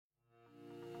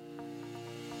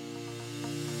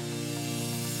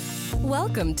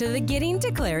Welcome to the Getting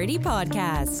to Clarity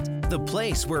podcast. The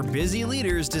place where busy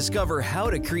leaders discover how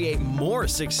to create more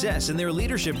success in their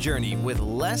leadership journey with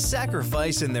less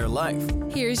sacrifice in their life.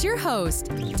 Here's your host,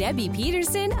 Debbie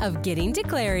Peterson of Getting to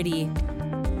Clarity.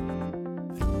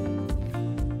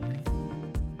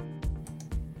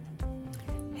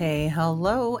 Hey,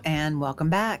 hello, and welcome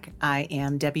back. I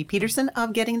am Debbie Peterson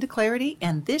of Getting to Clarity,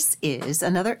 and this is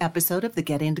another episode of the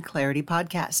Getting to Clarity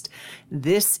podcast.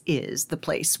 This is the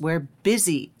place where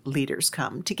busy leaders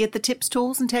come to get the tips,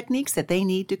 tools, and techniques that they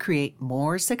need to create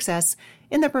more success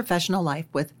in their professional life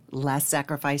with less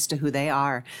sacrifice to who they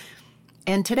are.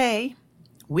 And today,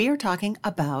 we are talking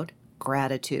about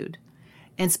gratitude,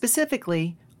 and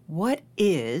specifically, what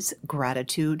is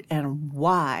gratitude and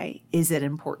why is it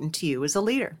important to you as a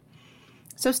leader?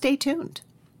 So stay tuned.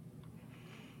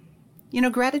 You know,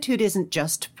 gratitude isn't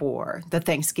just for the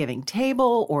Thanksgiving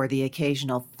table or the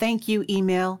occasional thank you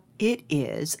email. It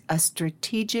is a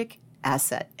strategic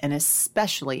asset, and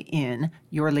especially in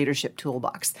your leadership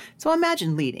toolbox. So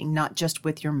imagine leading not just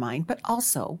with your mind, but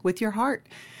also with your heart.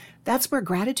 That's where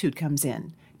gratitude comes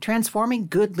in. Transforming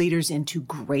good leaders into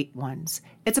great ones.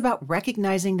 It's about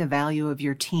recognizing the value of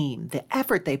your team, the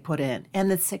effort they put in,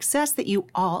 and the success that you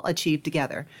all achieve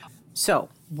together. So,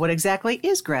 what exactly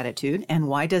is gratitude, and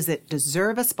why does it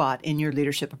deserve a spot in your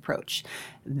leadership approach?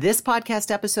 This podcast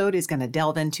episode is going to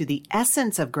delve into the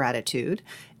essence of gratitude,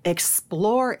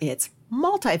 explore its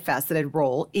multifaceted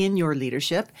role in your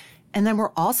leadership, and then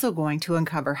we're also going to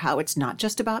uncover how it's not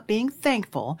just about being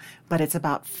thankful, but it's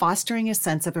about fostering a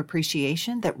sense of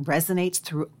appreciation that resonates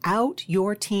throughout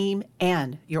your team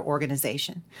and your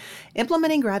organization.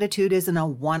 Implementing gratitude isn't a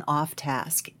one-off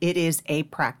task. It is a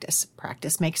practice.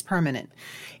 Practice makes permanent.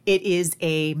 It is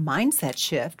a mindset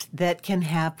shift that can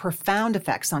have profound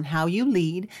effects on how you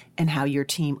lead and how your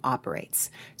team operates.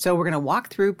 So we're going to walk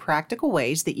through practical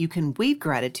ways that you can weave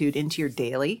gratitude into your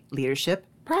daily leadership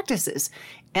practices,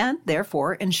 and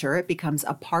therefore ensure it becomes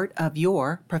a part of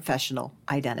your professional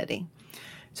identity.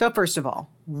 So first of all,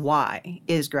 why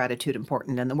is gratitude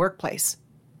important in the workplace?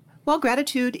 Well,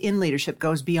 gratitude in leadership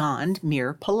goes beyond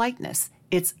mere politeness.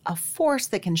 It's a force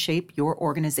that can shape your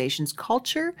organization's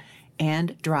culture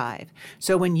and drive.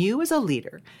 So when you as a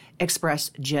leader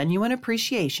express genuine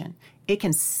appreciation, it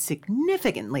can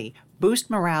significantly boost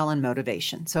morale and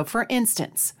motivation. So for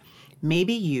instance,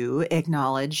 maybe you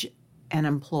acknowledge an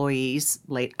employee's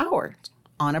late hours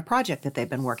on a project that they've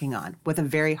been working on with a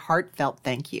very heartfelt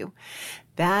thank you.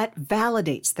 That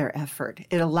validates their effort.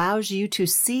 It allows you to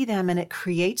see them, and it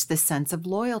creates this sense of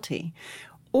loyalty.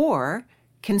 Or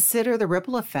consider the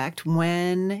ripple effect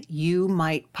when you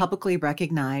might publicly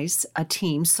recognize a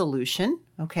team solution.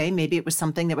 Okay, maybe it was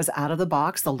something that was out of the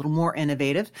box, a little more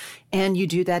innovative, and you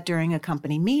do that during a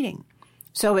company meeting.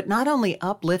 So it not only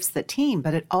uplifts the team,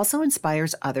 but it also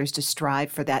inspires others to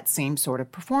strive for that same sort of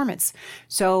performance.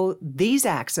 So these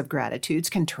acts of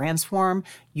gratitude can transform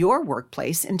your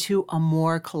workplace into a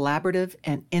more collaborative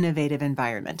and innovative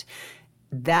environment.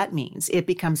 That means it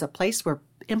becomes a place where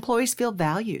employees feel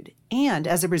valued, and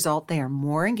as a result, they are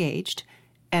more engaged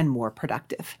and more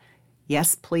productive.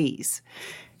 Yes, please.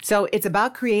 So it's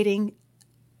about creating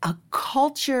a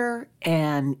culture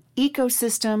and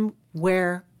ecosystem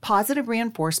where positive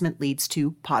reinforcement leads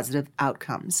to positive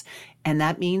outcomes. And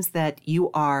that means that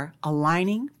you are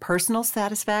aligning personal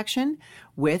satisfaction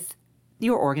with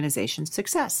your organization's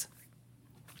success.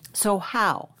 So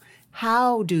how?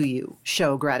 How do you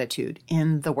show gratitude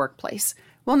in the workplace?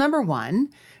 Well, number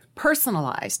one,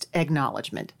 personalized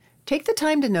acknowledgement. Take the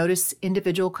time to notice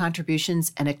individual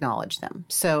contributions and acknowledge them.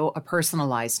 So a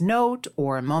personalized note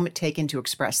or a moment taken to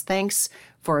express thanks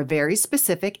for a very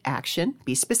specific action.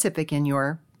 Be specific in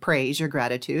your praise, your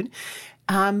gratitude.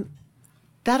 That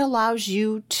allows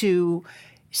you to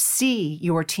see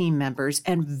your team members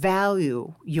and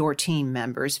value your team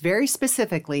members very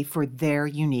specifically for their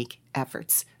unique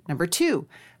efforts. Number two,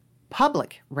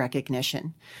 public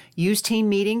recognition. Use team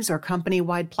meetings or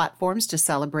company-wide platforms to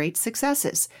celebrate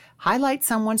successes. Highlight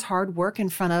someone's hard work in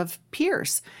front of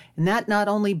peers. And that not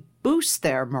only boosts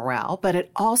their morale, but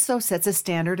it also sets a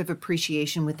standard of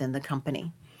appreciation within the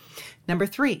company. Number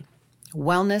three,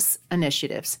 wellness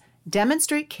initiatives.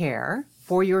 Demonstrate care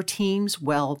for your team's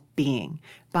well-being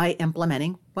by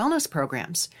implementing wellness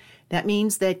programs. That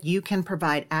means that you can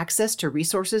provide access to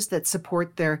resources that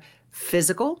support their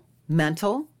physical,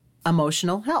 mental,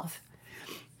 emotional health.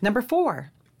 Number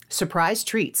four, surprise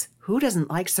treats. Who doesn't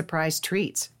like surprise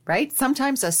treats, right?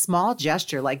 Sometimes a small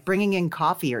gesture like bringing in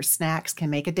coffee or snacks can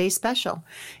make a day special.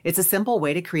 It's a simple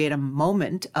way to create a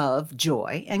moment of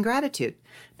joy and gratitude.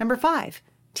 Number five,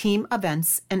 team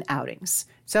events and outings.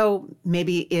 So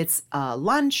maybe it's a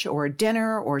lunch or a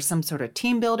dinner or some sort of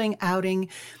team building outing.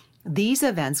 These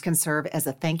events can serve as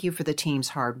a thank you for the team's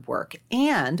hard work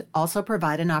and also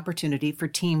provide an opportunity for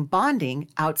team bonding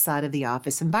outside of the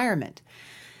office environment.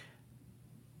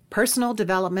 Personal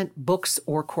development books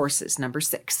or courses, number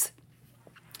 6.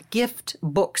 Gift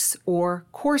books or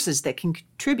courses that can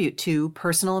contribute to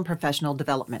personal and professional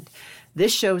development.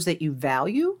 This shows that you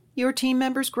value your team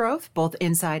members' growth, both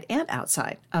inside and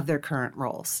outside of their current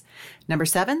roles. Number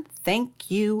 7, thank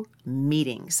you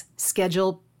meetings.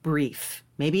 Schedule brief.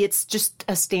 Maybe it's just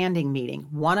a standing meeting,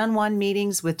 one-on-one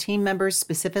meetings with team members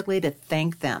specifically to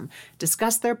thank them,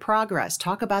 discuss their progress,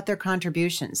 talk about their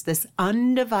contributions. This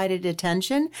undivided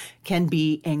attention can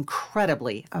be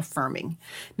incredibly affirming.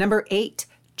 Number 8,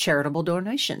 charitable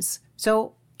donations.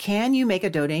 So can you make a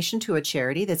donation to a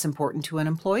charity that's important to an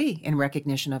employee in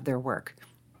recognition of their work?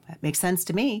 That makes sense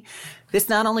to me. This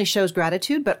not only shows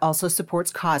gratitude, but also supports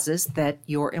causes that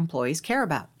your employees care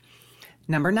about.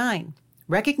 Number 9,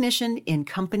 recognition in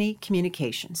company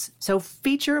communications. So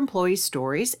feature employee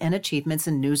stories and achievements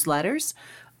in newsletters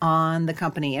on the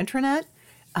company intranet.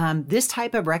 This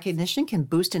type of recognition can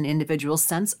boost an individual's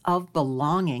sense of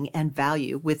belonging and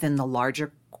value within the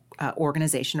larger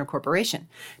organization or corporation.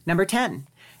 Number 10,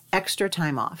 extra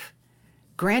time off.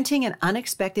 Granting an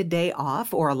unexpected day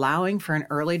off or allowing for an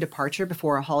early departure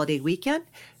before a holiday weekend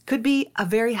could be a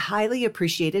very highly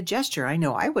appreciated gesture. I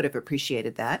know I would have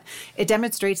appreciated that. It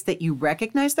demonstrates that you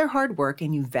recognize their hard work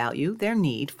and you value their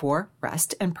need for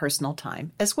rest and personal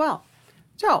time as well.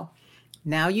 So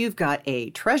now you've got a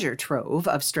treasure trove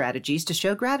of strategies to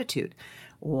show gratitude.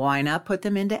 Why not put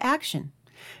them into action?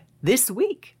 This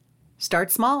week,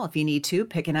 start small if you need to.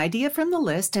 Pick an idea from the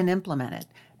list and implement it.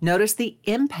 Notice the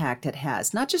impact it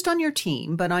has, not just on your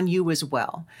team, but on you as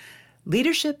well.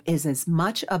 Leadership is as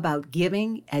much about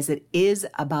giving as it is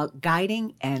about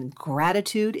guiding, and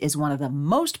gratitude is one of the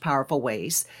most powerful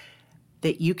ways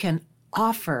that you can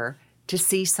offer to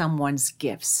see someone's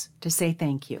gifts, to say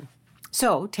thank you.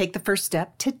 So take the first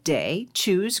step today,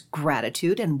 choose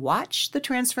gratitude, and watch the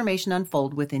transformation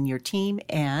unfold within your team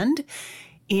and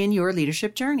in your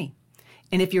leadership journey.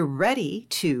 And if you're ready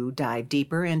to dive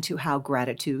deeper into how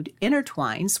gratitude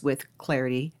intertwines with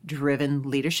clarity-driven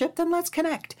leadership, then let's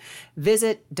connect.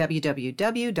 Visit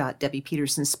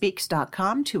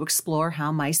www.debbiepetersonspeaks.com to explore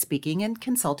how my speaking and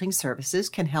consulting services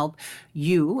can help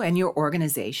you and your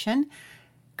organization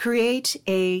create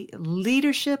a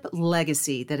leadership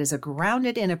legacy that is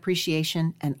grounded in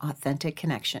appreciation and authentic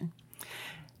connection.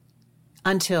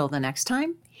 Until the next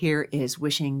time, here is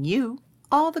wishing you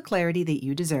all the clarity that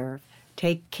you deserve.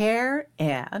 Take care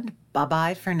and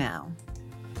bye-bye for now.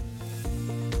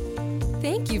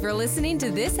 Thank you for listening to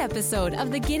this episode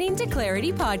of the Getting to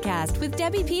Clarity podcast with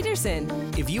Debbie Peterson.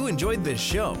 If you enjoyed this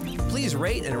show, please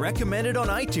rate and recommend it on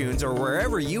iTunes or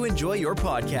wherever you enjoy your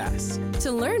podcasts.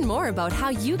 To learn more about how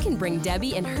you can bring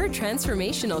Debbie and her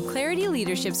transformational clarity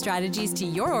leadership strategies to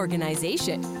your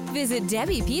organization, visit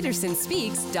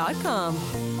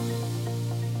DebbiePetersonSpeaks.com.